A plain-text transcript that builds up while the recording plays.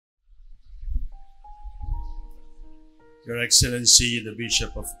Your Excellency, the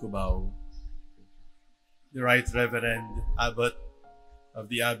Bishop of Cubao, the Right Reverend Abbot of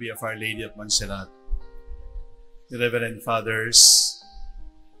the Abbey of Our Lady of Montserrat, the Reverend Fathers,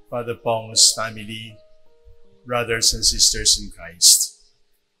 Father Pong's family, brothers and sisters in Christ.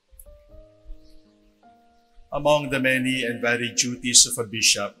 Among the many and varied duties of a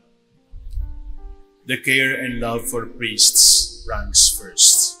bishop, the care and love for priests ranks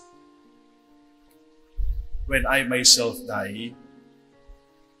first. When I myself die,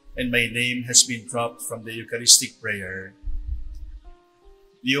 and my name has been dropped from the Eucharistic prayer,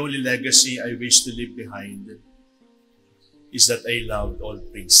 the only legacy I wish to leave behind is that I loved all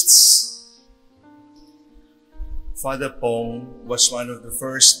priests. Father Pong was one of the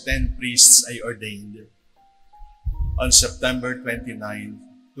first 10 priests I ordained on September 29,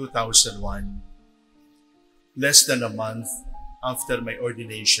 2001, less than a month after my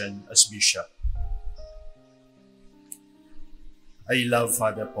ordination as bishop. I love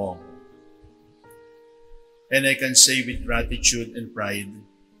Father Pong, and I can say with gratitude and pride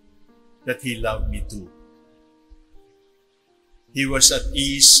that he loved me too. He was at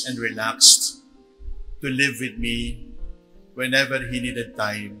ease and relaxed to live with me whenever he needed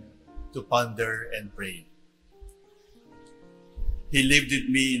time to ponder and pray. He lived with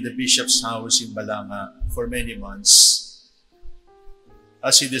me in the bishop's house in Balanga for many months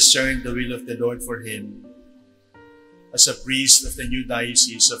as he discerned the will of the Lord for him as a priest of the new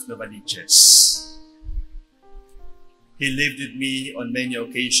diocese of Novaliches. He lived with me on many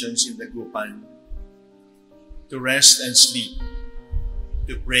occasions in the Gupan to rest and sleep,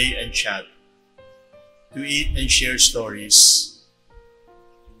 to pray and chat, to eat and share stories,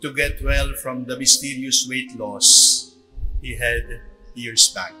 to get well from the mysterious weight loss he had years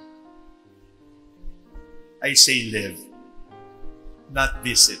back. I say live, not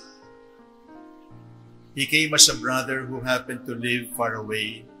visit. He came as a brother who happened to live far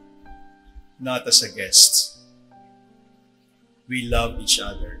away, not as a guest. We love each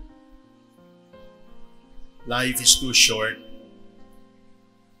other. Life is too short.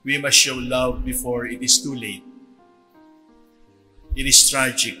 We must show love before it is too late. It is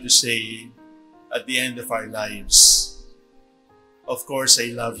tragic to say at the end of our lives, of course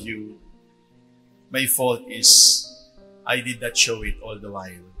I love you. My fault is I did not show it all the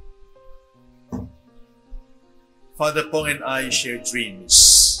while. Father Pong and I shared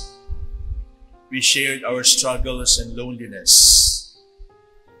dreams. We shared our struggles and loneliness.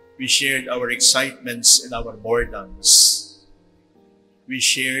 We shared our excitements and our boredoms. We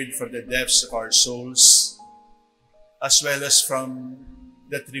shared from the depths of our souls, as well as from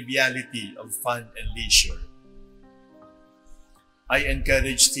the triviality of fun and leisure. I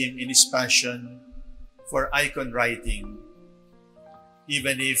encouraged him in his passion for icon writing,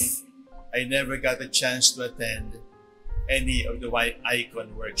 even if I never got a chance to attend any of the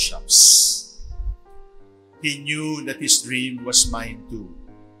icon workshops. He knew that his dream was mine too.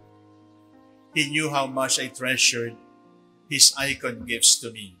 He knew how much I treasured his icon gifts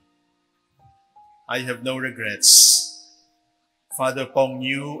to me. I have no regrets. Father Pong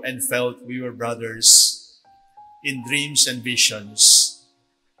knew and felt we were brothers in dreams and visions,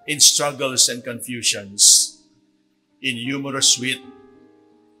 in struggles and confusions, in humorous wit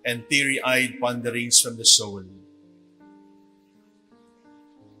and teary-eyed ponderings from the soul.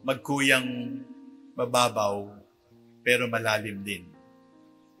 Magkuyang mababaw pero malalim din.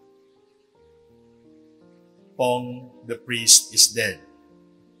 Pong, the priest, is dead.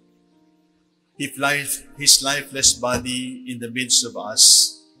 His lifeless body in the midst of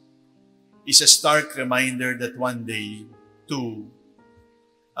us is a stark reminder that one day, too,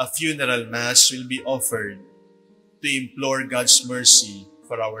 a funeral mass will be offered to implore God's mercy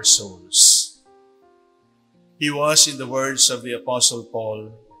for our souls. He was, in the words of the Apostle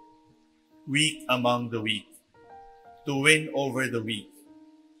Paul, weak among the weak, to win over the weak.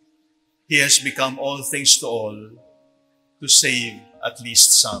 He has become all things to all, to save at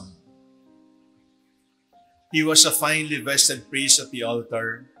least some. He was a finely vested priest at the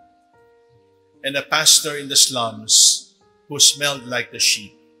altar and a pastor in the slums who smelled like the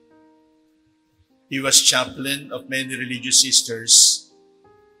sheep. He was chaplain of many religious sisters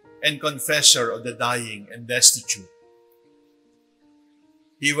and confessor of the dying and destitute.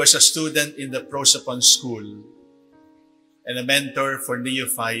 He was a student in the Prosopon School and a mentor for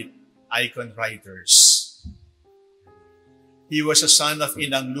neophyte icon writers. He was a son of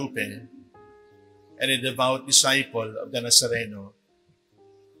Inang Lupe and a devout disciple of the Nazareno.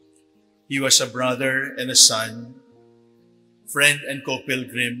 He was a brother and a son, friend and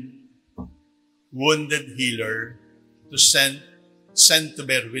co-pilgrim, wounded healer, sent to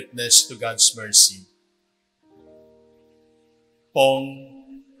bear witness to God's mercy.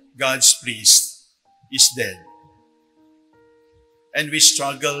 Pong, God's priest, is dead. And we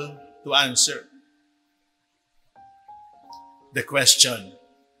struggle to answer the question,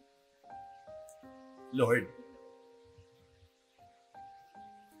 Lord,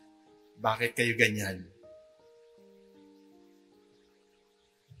 bakit kayo ganyan?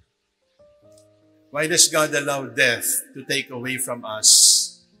 Why does God allow death to take away from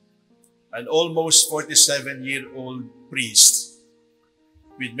us an almost 47-year-old priest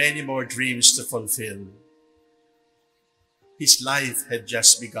with many more dreams to fulfill? His life had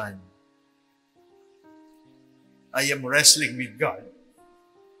just begun. I am wrestling with God,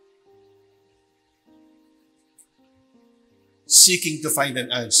 seeking to find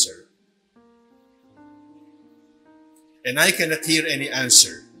an answer. And I cannot hear any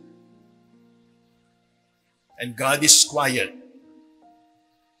answer. And God is quiet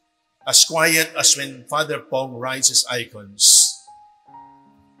as when Father Pong writes his icons.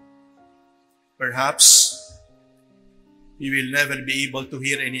 Perhaps he will never be able to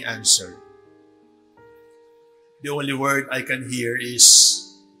hear any answer. The only word I can hear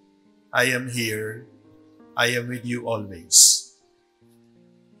is, I am here, I am with you always.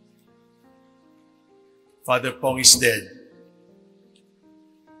 Father Pong is dead.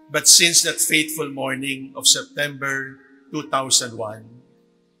 But since that fateful morning of September 2001,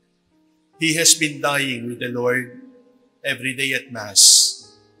 he has been dying with the Lord every day at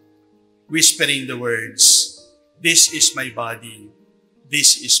Mass, whispering the words, "This is my body,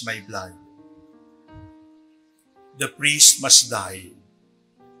 this is my blood." The priest must die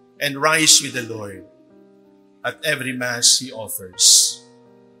and rise with the Lord at every Mass he offers.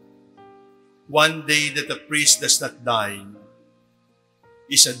 One day that the priest does not die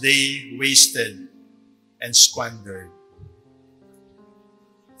is a day wasted and squandered.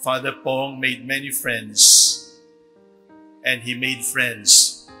 Father Pong made many friends, and he made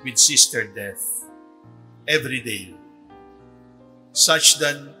friends with Sister Death every day, such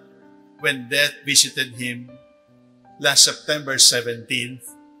that when death visited him last September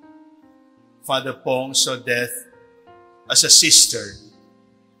 17th, Father Pong saw death as a sister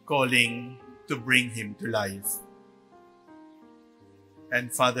calling to bring him to life. And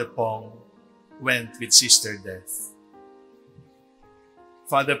Father Pong went with Sister Death.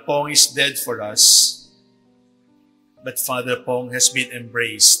 Father Pong is dead for us, but Father Pong has been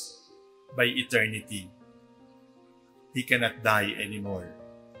embraced by eternity. He cannot die anymore.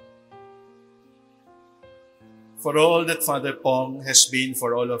 For all that Father Pong has been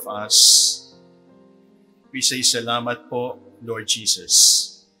for all of us, we say salamat po, Lord Jesus.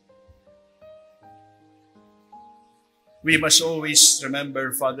 We must always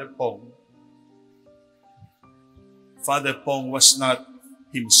remember Father Pong. Father Pong was not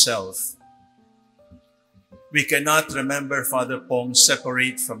himself. We cannot remember Father Pong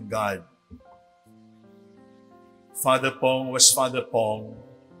separate from God. Father Pong was Father Pong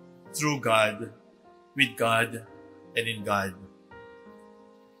through God, with God, and in God.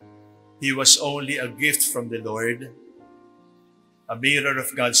 He was only a gift from the Lord, a mirror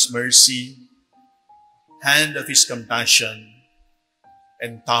of God's mercy, hand of His compassion,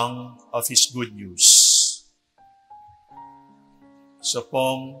 and tongue of His good news. So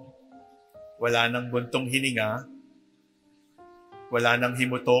Pong, wala nang buntong hininga, wala nang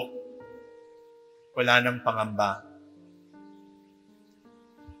himutok, wala nang pangamba.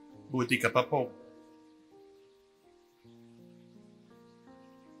 Buti ka pa, Pong.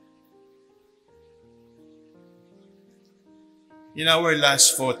 In our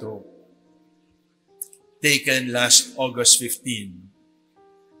last photo, taken last August 15,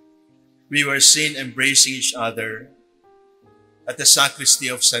 we were seen embracing each other at the sacristy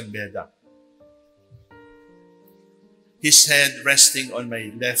of San Beda. His head resting on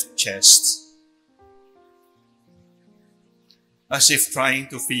my left chest, as if trying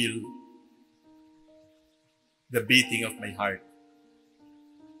to feel the beating of my heart.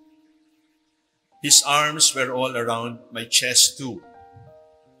 His arms were all around my chest too.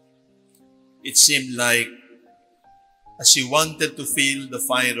 It seemed like, as he wanted to feel the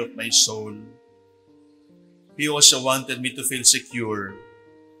fire of my soul, he also wanted me to feel secure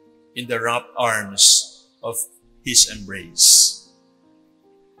in the wrapped arms of his embrace.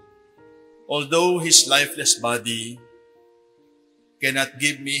 Although his lifeless body cannot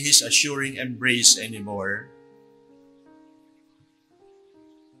give me his assuring embrace anymore,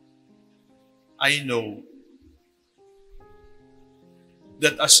 I know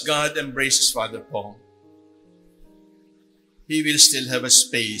that as God embraces Father Pong, He will still have a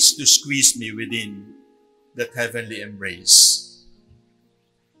space to squeeze me within that heavenly embrace.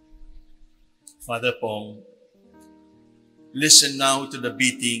 Father Pong, Listen now to the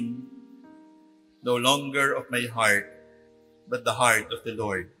beating, no longer of my heart, but the heart of the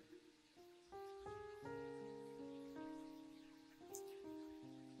Lord.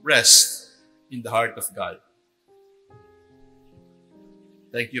 Rest in the heart of God.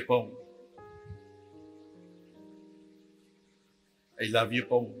 Thank you, Pong. I love you,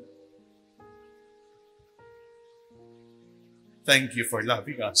 Pong. Thank you for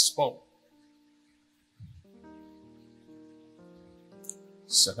loving us, Pong.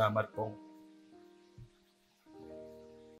 Salamat, Pong.